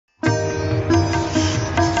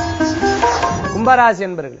கும்பராசி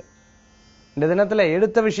என்பர்களே, இந்த தினத்துல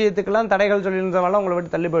எடுத்த விஷயத்துக்கெல்லாம் தடைகள் சொல்லியிருந்தவாள் உங்களை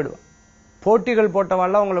விட்டு தள்ளி போயிடுவா. போட்டிகள்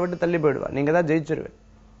போட்டவாள் உங்களை விட்டு தள்ளி போயிடுவா. நீங்க தான் ஜெயிச்சிருவேன்.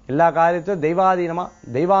 எல்லா காரியத்தையும் தெய்வாதீனமா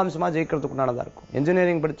தெய்வாம்சமா ஜெயிக்கிறதுக்குண்டானதா இருக்கும்.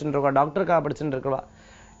 இன்ஜினியரிங் படிச்சுட்டு இருக்கவா, டாக்டருக்கா படிச்சுட்டு இருக்கவா,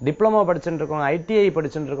 டிப்ளமோ படிச்சுட்டு இருக்கவங்க, ஐடிஐ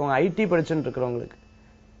படிச்சுட்டு இருக்கவங்க, ஐடி படிச்சுட்டு இருக்கிறவங்களுக்கு,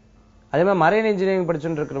 அதே மாதிரி மரைன் இன்ஜினியரிங்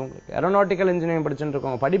படிச்சுட்டு இருக்கிறவங்களுக்கு, ஏரோநாட்டிக்கல் இன்ஜினியரிங் படிச்சுட்டு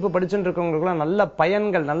இருக்கவங்க, படிப்பு படிச்சுட்டு இருக்கவங்களுக்குலாம் நல்ல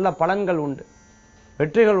பயன்கள், நல்ல பலன்கள் உண்டு,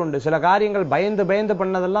 வெற்றிகள் உண்டு. சில காரியங்கள் பயந்து பயந்து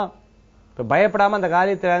பண்ணதெல்லாம் இப்ப பயப்படாம அந்த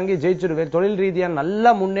காரியத்தை வாங்கி ஜெயிச்சுடுவேன். தொழில் ரீதியா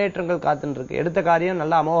நல்ல முன்னேற்றங்கள் காத்துட்டு இருக்கு. எடுத்த காரியம்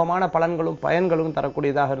நல்ல அமோகமான பலன்களும் பயன்களும்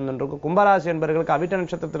தரக்கூடியதாக இருந்துருக்கும். கும்பராசி என்பவர்களுக்கு அவிட்ட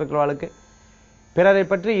நட்சத்திரத்தில் இருக்கிறவர்களுக்கு பிறரை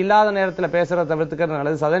பற்றி இல்லாத நேரத்தில் பேசுறத தவிர்த்துக்கிறது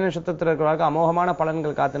நல்லது. சதய நட்சத்திரத்தில் இருக்கிறவர்களுக்கு அமோகமான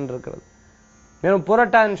பலன்கள் காத்துட்டு இருக்கிறது. மேலும்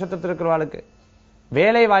புரட்டாதி நட்சத்திரத்தில் இருக்கிறவர்களுக்கு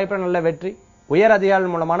வேலை வாய்ப்பு நல்ல வெற்றி, உயர்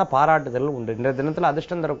அதிகாரிகள் மூலமான பாராட்டுதல் உண்டு. இந்த தினத்தில்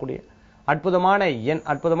அதிர்ஷ்டம் தரக்கூடிய அற்புதமான எண்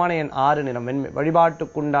 6 நிறம் வெண்மை.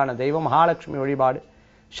 வழிபாட்டுக்குண்டான தெய்வம் மகாலட்சுமி வழிபாடு,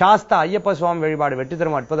 சாஸ்தா ஐயப்ப சுவாமி வழிபாடு வெற்றி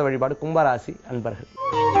தரும் அற்புத வழிபாடு கும்பராசி அன்பர்கள்.